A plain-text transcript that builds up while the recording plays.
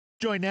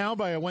Joined now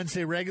by a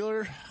Wednesday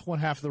regular, one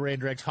half of the Ray and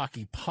Dregs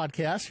Hockey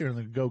Podcast here in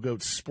the Go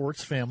Goat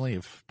Sports family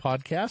of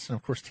podcasts, and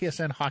of course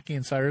TSN Hockey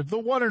Insider, the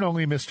one and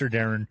only Mr.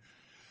 Darren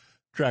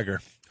Dreger.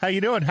 How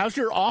you doing? How's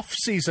your off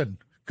season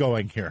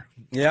going here?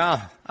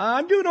 Yeah,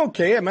 I'm doing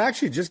okay. I'm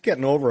actually just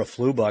getting over a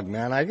flu bug,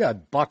 man. I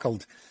got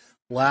buckled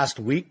last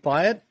week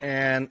by it,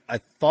 and I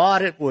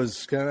thought it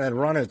was going to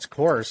run its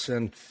course,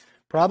 and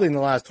probably in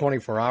the last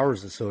 24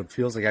 hours or so, it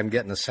feels like I'm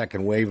getting a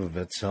second wave of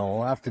it,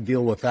 so I'll have to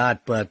deal with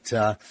that, but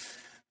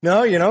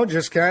no,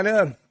 just kind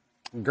of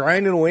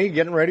grinding away,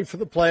 getting ready for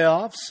the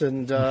playoffs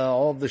and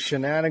all of the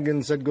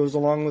shenanigans that goes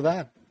along with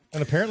that.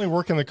 And apparently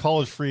working the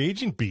college free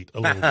agent beat a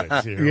little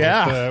bit here.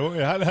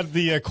 Yeah. How did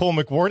the Cole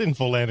McWard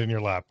info land in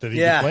your lap? Did he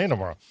be playing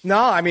tomorrow? No,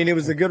 I mean, it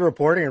was the good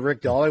reporting of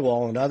Rick Tocchet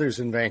and others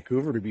in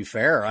Vancouver, to be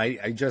fair.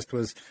 I just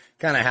was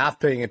kind of half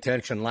paying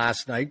attention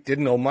last night.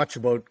 Didn't know much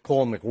about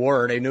Cole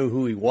McWard. I knew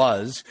who he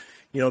was,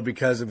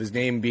 because of his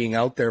name being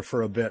out there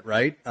for a bit,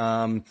 right?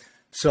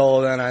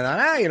 So then I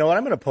thought, you know what,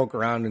 I'm going to poke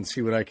around and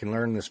see what I can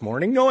learn this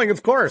morning, knowing,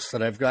 of course,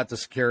 that I've got the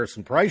Sekeres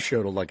and Price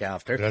show to look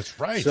after. That's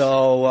right.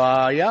 So,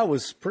 it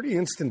was pretty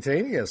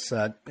instantaneous.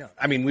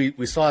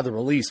 We saw the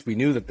release. We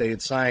knew that they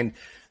had signed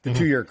the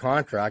 2-year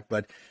contract,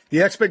 but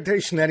the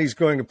expectation that he's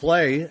going to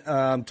play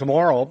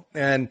tomorrow,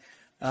 and,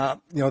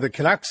 the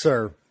Canucks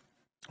are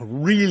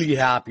really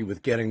happy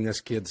with getting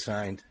this kid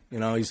signed.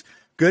 He's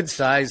good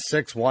size,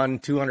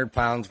 6'1", 200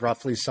 pounds,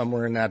 roughly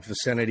somewhere in that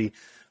vicinity.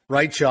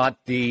 Right shot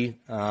D,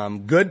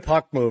 good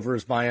puck mover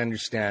is my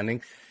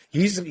understanding.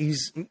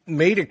 He's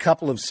made a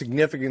couple of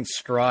significant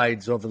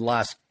strides over the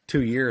last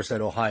 2 years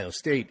at Ohio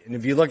State. And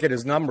if you look at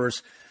his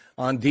numbers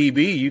on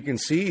DB, you can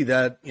see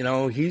that,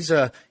 he's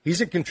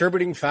a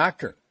contributing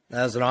factor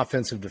as an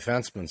offensive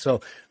defenseman.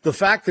 So the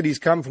fact that he's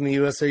come from the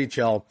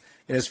USHL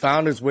and has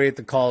found his way at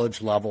the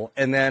college level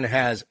and then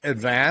has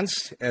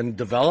advanced and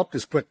developed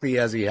as quickly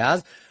as he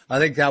has, I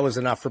think that was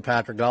enough for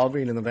Patrick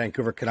Galvin and the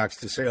Vancouver Canucks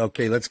to say,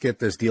 okay, let's get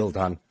this deal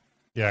done.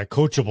 Yeah,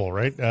 coachable,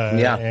 right?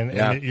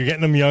 And you're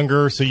getting them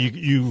younger, so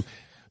you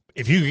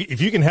if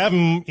you can have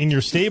them in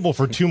your stable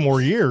for 2 more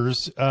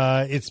years,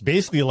 it's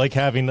basically like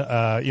having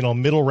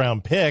middle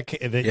round pick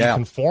that you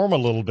can form a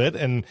little bit,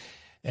 and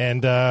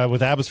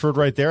with Abbotsford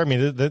right there, I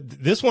mean,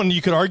 this one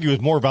you could argue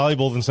is more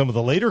valuable than some of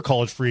the later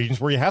college free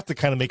agents, where you have to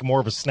kind of make more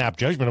of a snap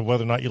judgment of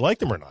whether or not you like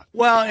them or not.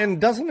 Well,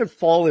 and doesn't it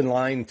fall in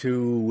line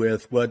too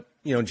with what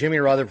Jimmy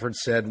Rutherford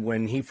said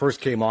when he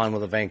first came on with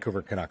the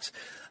Vancouver Canucks?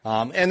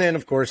 And then,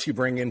 of course, you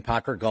bring in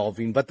Patrick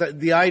Galvin. But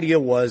the idea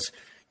was,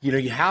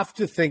 you have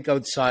to think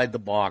outside the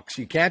box.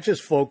 You can't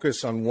just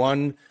focus on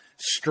one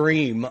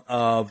stream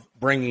of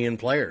bringing in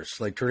players.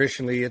 Like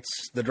traditionally,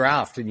 it's the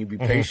draft, and you be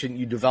patient,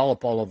 you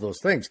develop all of those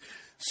things.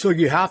 So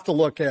you have to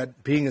look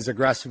at being as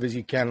aggressive as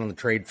you can on the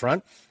trade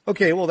front.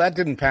 Okay, well, that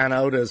didn't pan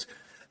out as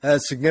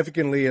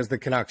significantly as the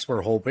Canucks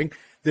were hoping.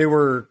 They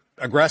were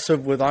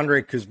aggressive with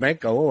Andrei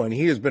Kuzmenko, and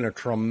he has been a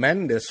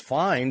tremendous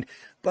find.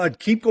 But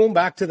keep going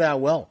back to that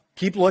well.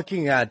 Keep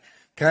looking at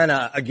kind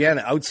of, again,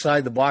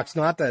 outside the box.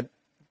 Not that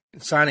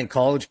signing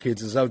college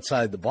kids is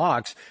outside the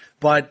box,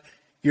 but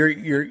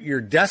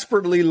you're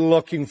desperately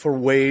looking for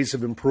ways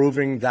of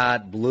improving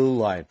that blue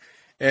line.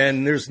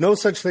 And there's no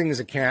such thing as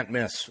a can't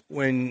miss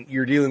when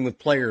you're dealing with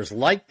players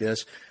like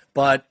this.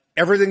 But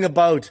everything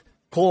about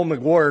Cole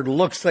McWard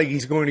looks like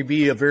he's going to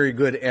be a very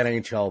good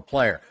NHL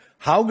player.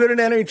 How good an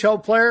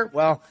NHL player?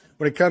 Well,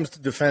 when it comes to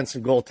defense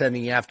and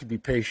goaltending, you have to be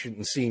patient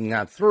and seeing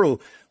that through.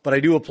 But I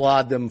do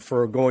applaud them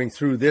for going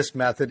through this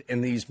method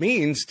and these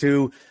means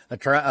to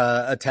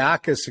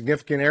attack a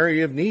significant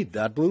area of need,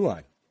 that blue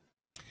line.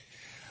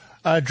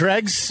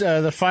 Dregs,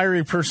 the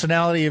fiery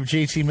personality of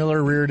JT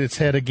Miller reared its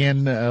head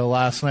again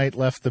last night,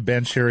 left the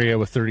bench area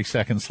with 30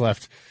 seconds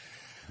left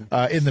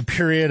in the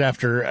period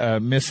after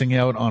missing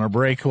out on a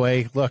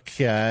breakaway. Look,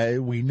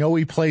 we know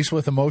he plays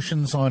with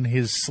emotions on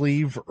his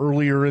sleeve.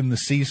 Earlier in the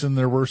season,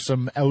 there were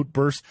some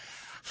outbursts.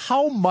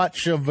 How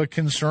much of a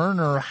concern,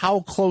 or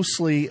how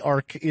closely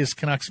is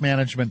Canucks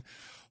management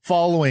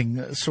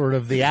following sort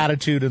of the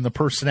attitude and the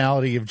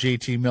personality of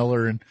JT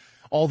Miller and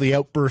all the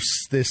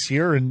outbursts this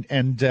year?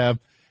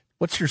 And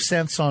what's your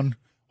sense on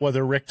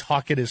whether Rick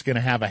Tocchet is going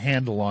to have a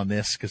handle on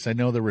this? Because I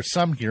know there were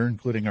some here,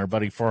 including our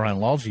buddy Farhan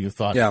Lalji, who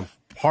thought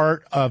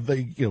part of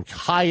the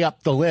high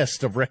up the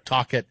list of Rick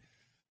Tocchet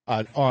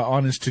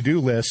on his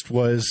to-do list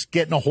was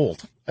getting a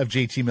hold of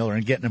JT Miller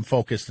and getting him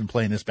focused and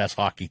playing his best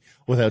hockey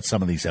without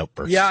some of these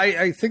outbursts. Yeah,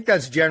 I think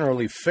that's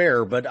generally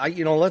fair, but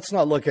let's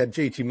not look at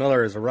JT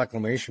Miller as a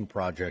reclamation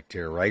project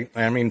here, right?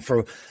 I mean,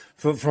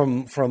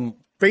 from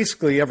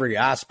basically every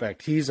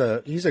aspect, he's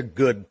a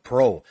good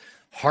pro,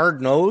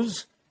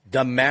 hard-nosed,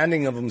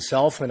 demanding of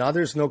himself and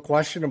others, no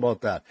question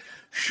about that.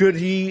 Should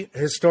he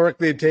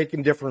historically have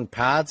taken different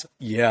paths?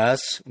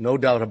 Yes, no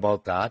doubt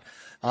about that.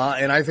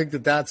 And I think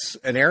that that's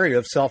an area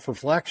of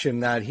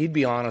self-reflection that he'd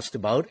be honest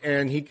about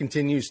and he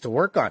continues to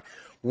work on.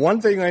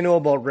 One thing I know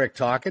about Rick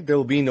Tocchet, there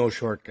will be no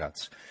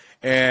shortcuts.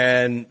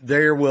 And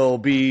there will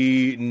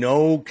be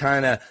no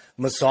kind of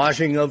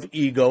massaging of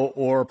ego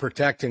or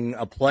protecting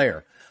a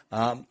player.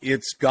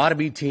 It's got to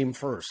be team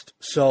first.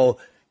 So,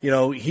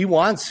 he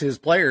wants his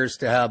players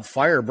to have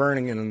fire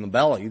burning in the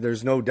belly.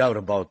 There's no doubt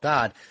about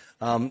that.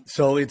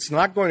 So it's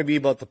not going to be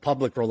about the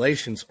public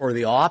relations or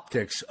the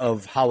optics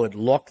of how it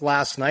looked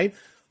last night.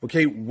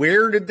 Okay,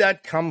 where did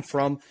that come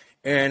from,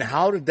 and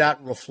how did that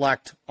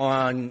reflect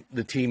on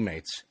the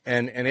teammates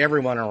and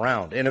everyone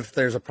around? And if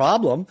there's a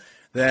problem,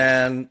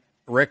 then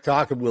Rick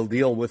Tocchet will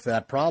deal with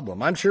that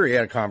problem. I'm sure he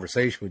had a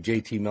conversation with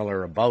JT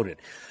Miller about it.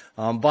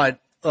 But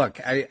look,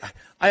 I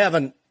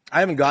haven't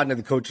gotten to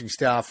the coaching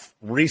staff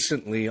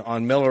recently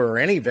on Miller or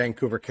any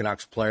Vancouver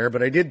Canucks player,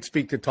 but I did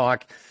speak to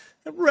Tocchet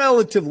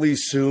relatively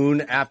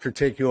soon after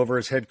taking over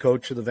as head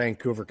coach of the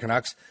Vancouver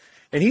Canucks.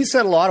 And he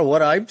said a lot of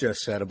what I've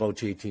just said about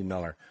JT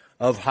Miller,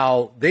 of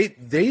how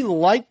they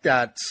like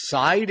that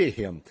side of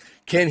him.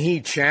 Can he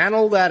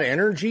channel that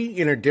energy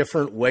in a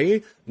different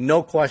way?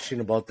 No question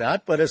about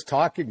that. But as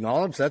Tocchet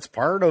acknowledged, that's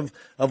part of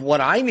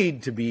what I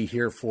need to be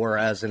here for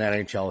as an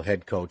NHL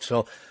head coach.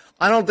 So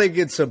I don't think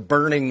it's a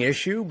burning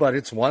issue, but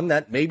it's one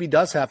that maybe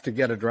does have to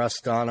get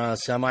addressed on a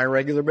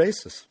semi-regular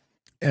basis.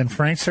 And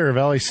Frank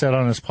Saravelli said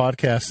on his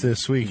podcast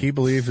this week, he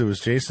believed it was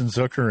Jason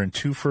Zucker and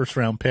 2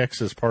 first-round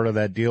picks as part of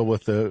that deal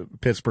with the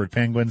Pittsburgh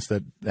Penguins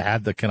that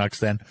had the Canucks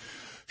then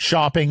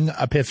shopping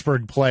a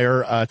Pittsburgh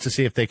player to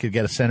see if they could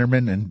get a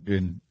centerman,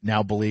 and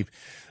now believe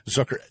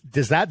Zucker.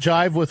 Does that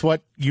jive with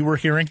what you were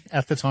hearing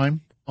at the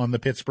time on the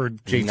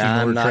Pittsburgh JT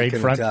Miller trade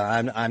front?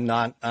 I'm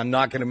not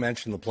going to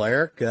mention the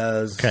player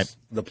because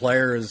the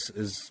player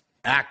is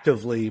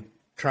actively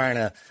trying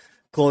to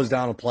close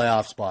down a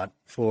playoff spot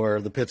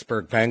for the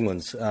Pittsburgh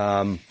Penguins.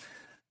 And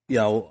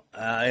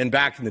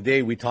back in the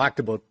day, we talked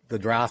about the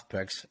draft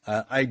picks.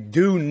 I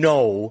do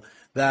know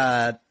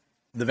that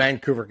the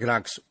Vancouver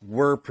Canucks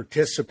were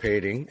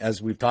participating,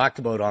 as we've talked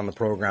about on the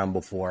program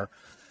before,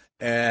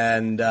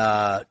 and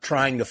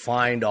trying to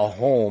find a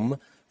home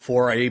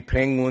for a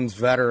Penguins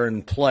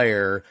veteran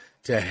player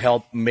to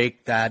help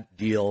make that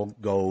deal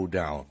go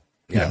down.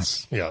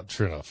 Yes. Yeah,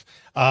 true enough.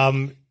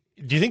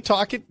 Do you think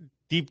Tocchet,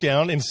 deep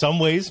down, in some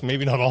ways,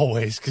 maybe not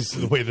always, because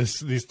the way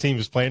this team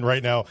is playing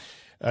right now,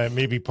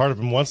 maybe part of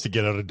him wants to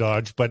get out of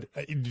Dodge, but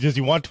does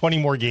he want 20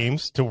 more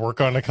games to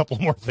work on a couple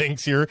more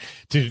things here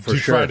to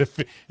try to,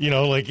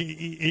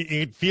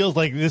 it feels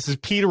like this is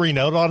petering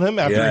out on him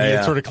after he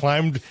had sort of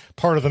climbed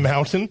part of the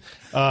mountain.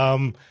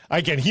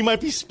 Again, he might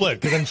be split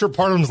because I'm sure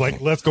part of him's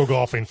like, let's go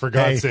golfing for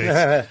God's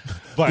sake.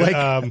 But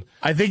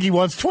I think he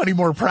wants 20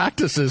 more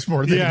practices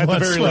more than he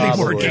wants 20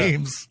 more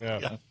games.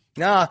 Yeah.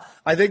 No,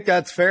 I think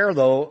that's fair,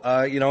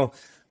 though.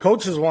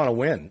 Coaches want to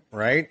win,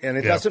 right? And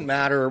it doesn't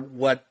matter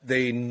what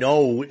they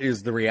know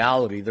is the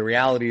reality. The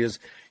reality is,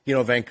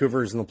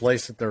 Vancouver's in the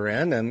place that they're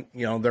in, and,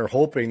 they're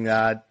hoping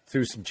that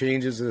through some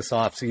changes this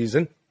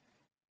offseason,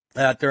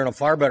 that they're in a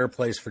far better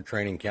place for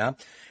training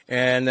camp.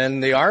 And then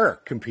they are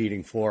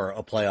competing for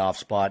a playoff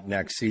spot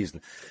next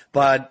season.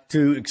 But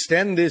to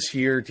extend this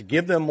year, to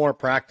give them more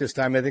practice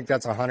time, I think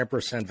that's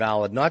 100%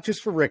 valid, not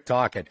just for Rick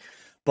Tocchet,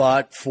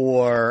 but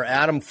for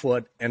Adam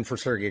Foote and for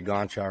Sergei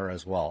Gonchar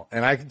as well.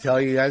 And I can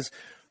tell you guys,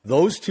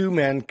 those two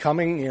men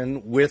coming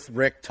in with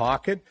Rick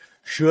Tocchet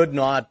should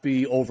not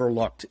be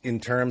overlooked in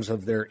terms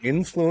of their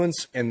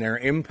influence and their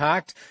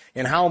impact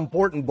and how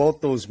important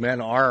both those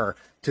men are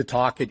to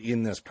Tocchet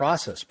in this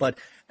process. But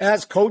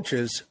as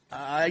coaches,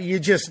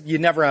 you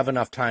never have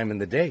enough time in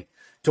the day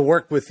to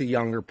work with the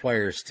younger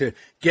players, to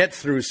get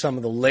through some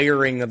of the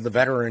layering of the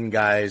veteran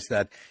guys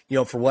that,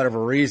 for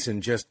whatever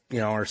reason, just,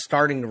 are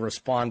starting to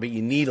respond, but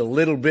you need a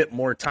little bit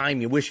more time.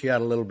 You wish you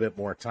had a little bit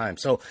more time.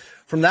 So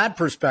from that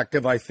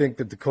perspective, I think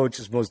that the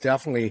coaches most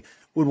definitely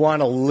would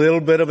want a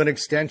little bit of an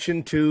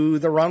extension to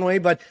the runway.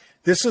 But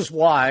this is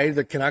why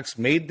the Canucks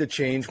made the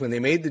change when they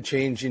made the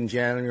change in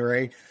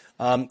January.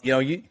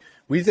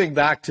 We think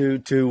back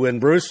to when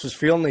Bruce was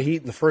feeling the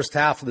heat in the first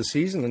half of the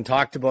season and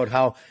talked about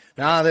how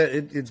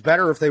it's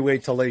better if they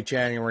wait till late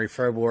January,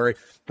 February,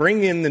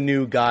 bring in the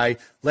new guy,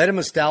 let him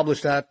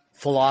establish that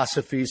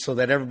philosophy so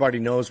that everybody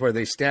knows where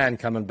they stand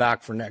coming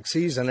back for next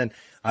season. And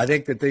I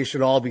think that they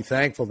should all be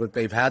thankful that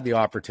they've had the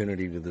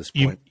opportunity to this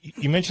point.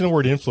 You mentioned the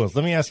word influence.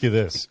 Let me ask you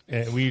this.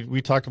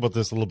 We talked about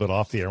this a little bit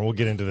off the air, and we'll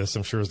get into this,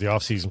 I'm sure, as the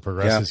offseason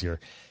progresses here.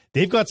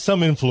 They've got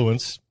some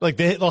influence. Like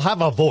they'll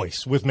have a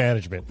voice with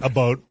management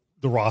about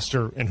the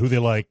roster and who they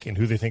like and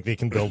who they think they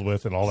can build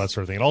with and all that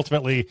sort of thing. And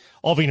ultimately,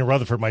 Alvin and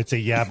Rutherford might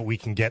say, but we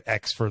can get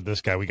X for this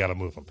guy. We got to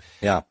move him.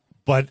 Yeah.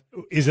 But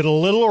is it a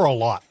little or a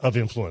lot of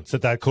influence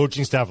that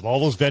coaching staff with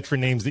all those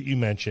veteran names that you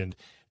mentioned,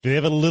 do they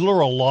have a little or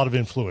a lot of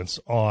influence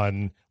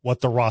on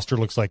what the roster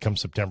looks like come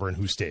September and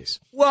who stays?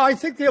 Well, I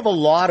think they have a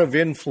lot of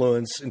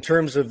influence in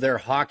terms of their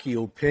hockey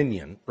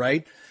opinion,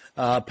 right?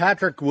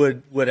 Patrick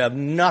would have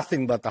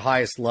nothing but the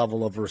highest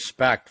level of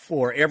respect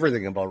for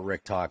everything about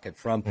Rick Tocchet,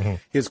 from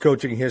his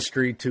coaching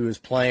history to his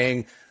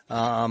playing,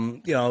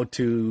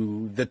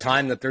 to the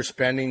time that they're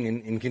spending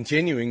in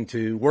continuing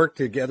to work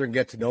together and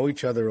get to know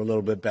each other a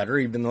little bit better,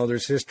 even though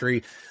there's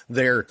history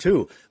there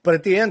too. But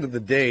at the end of the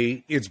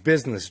day, it's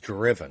business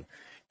driven.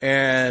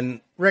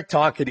 And Rick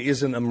Tocchet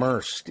isn't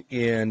immersed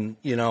in,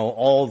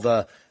 all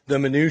the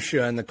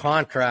minutia and the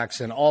contracts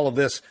and all of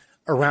this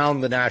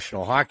around the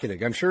National Hockey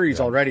League. I'm sure he's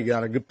already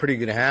got a pretty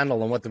good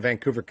handle on what the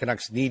Vancouver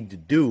Canucks need to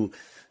do.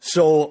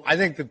 So I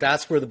think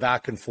that's where the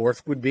back and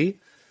forth would be.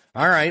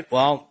 All right,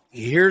 well,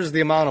 here's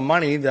the amount of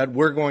money that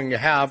we're going to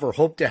have or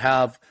hope to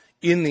have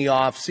in the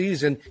off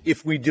season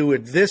if we do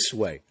it this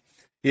way.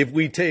 If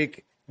we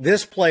take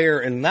this player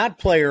and that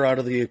player out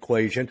of the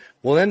equation,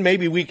 well, then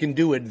maybe we can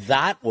do it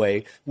that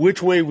way.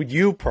 Which way would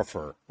you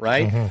prefer,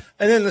 right? Mm-hmm.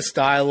 And then the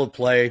style of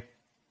play,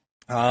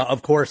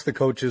 of course, the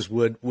coaches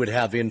would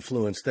have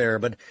influence there.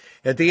 But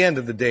at the end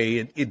of the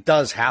day, it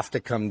does have to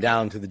come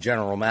down to the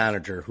general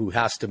manager who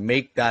has to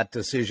make that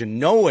decision,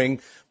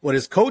 knowing what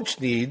his coach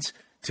needs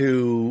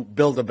to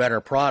build a better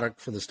product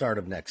for the start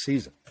of next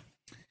season.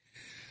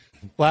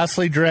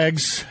 Lastly,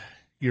 Dregs,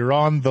 you're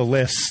on the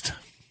list.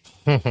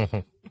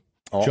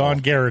 John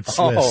Garrett's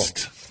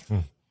list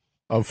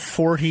of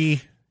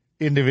 40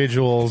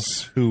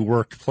 individuals who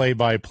worked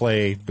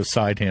play-by-play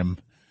beside him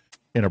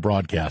in a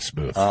broadcast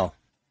booth. Oh.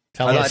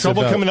 Tell us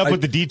trouble coming up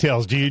with the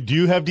details. Do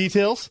you have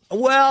details?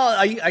 Well,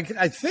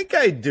 I think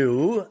I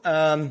do.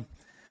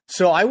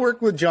 So I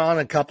worked with John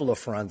a couple of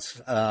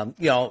fronts,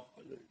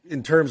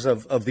 in terms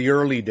of the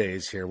early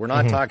days here. We're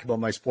not talking about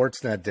my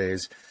Sportsnet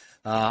days.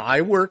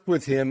 I worked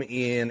with him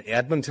in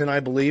Edmonton, I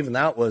believe, and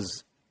that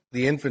was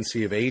the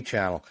infancy of A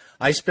Channel.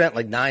 I spent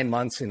like 9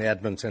 months in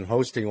Edmonton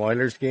hosting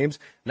Oilers games,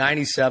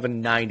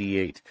 97,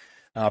 98.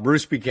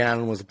 Bruce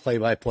Buchanan was a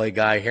play-by-play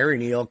guy. Harry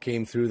Neal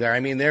came through there. I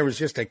mean, there was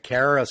just a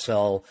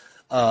carousel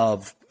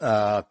of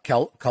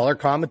color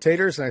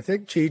commentators, and I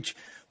think Cheech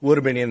would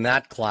have been in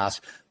that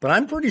class. But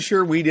I'm pretty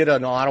sure we did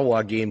an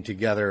Ottawa game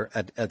together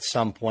at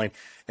some point.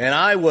 And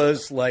I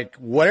was like,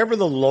 whatever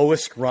the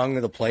lowest rung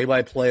of the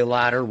play-by-play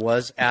ladder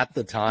was at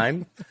the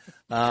time.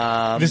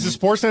 This is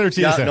Sportsnet or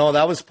TSN? Yeah, no,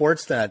 that was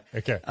Sportsnet.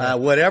 Okay.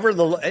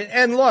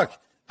 And look,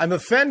 I'm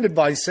offended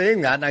by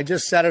saying that, and I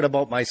just said it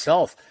about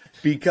myself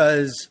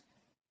because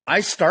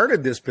I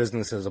started this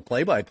business as a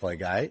play-by-play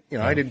guy.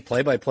 I did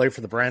play-by-play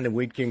for the Brandon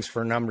Wheat Kings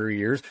for a number of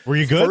years. Were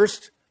you good?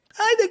 First,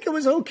 I think it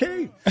was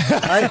okay.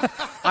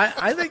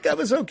 I think I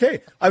was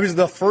okay. I was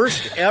the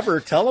first ever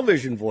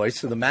television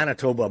voice of the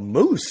Manitoba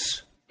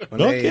Moose.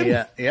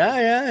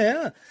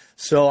 Yeah.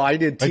 So I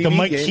did TV like the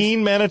Mike games.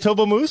 Keane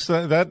Manitoba Moose,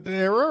 that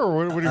era,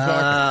 or what are you talking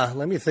about?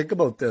 Let me think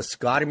about this.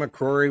 Scotty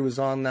McCrory was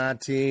on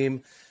that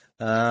team.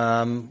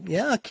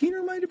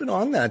 Keener might have been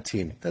on that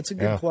team. That's a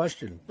good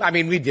question. I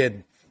mean, we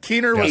did.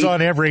 Keener was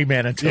on every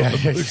Manitoba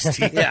Moose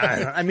team.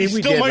 Yeah, I mean,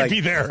 we still did might be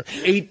there.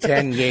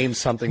 8-10 games,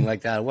 something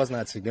like that. It wasn't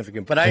that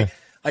significant. But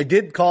I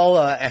did call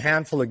a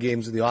handful of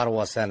games of the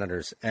Ottawa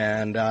Senators,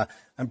 and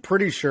I'm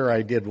pretty sure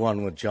I did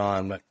one with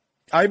John. But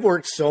I've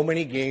worked so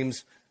many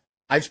games.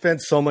 I've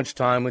spent so much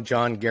time with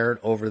John Garrett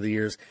over the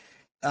years.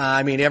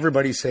 I mean,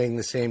 everybody's saying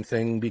the same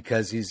thing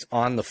because he's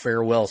on the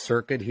farewell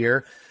circuit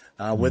here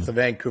with the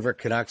Vancouver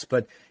Canucks.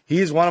 But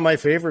he's one of my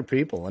favorite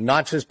people, and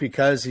not just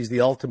because he's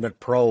the ultimate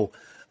pro,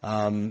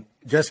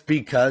 just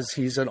because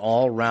he's an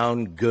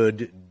all-round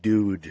good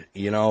dude.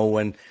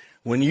 When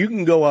you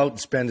can go out and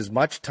spend as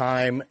much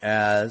time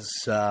as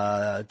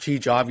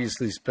Cheech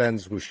obviously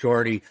spends with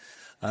Shorty,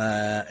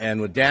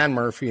 and with Dan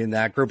Murphy in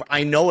that group.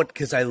 I know it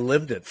because I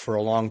lived it for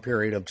a long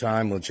period of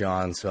time with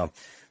John. So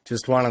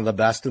just one of the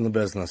best in the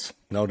business,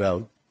 no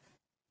doubt.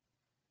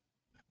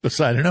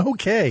 Beside an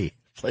okay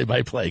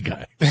play-by-play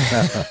guy.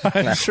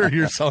 I'm sure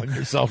you're selling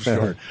yourself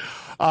short.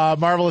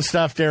 Marvelous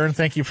stuff, Darren.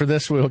 Thank you for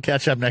this. We'll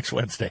catch up next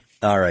Wednesday.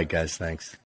 All right, guys. Thanks.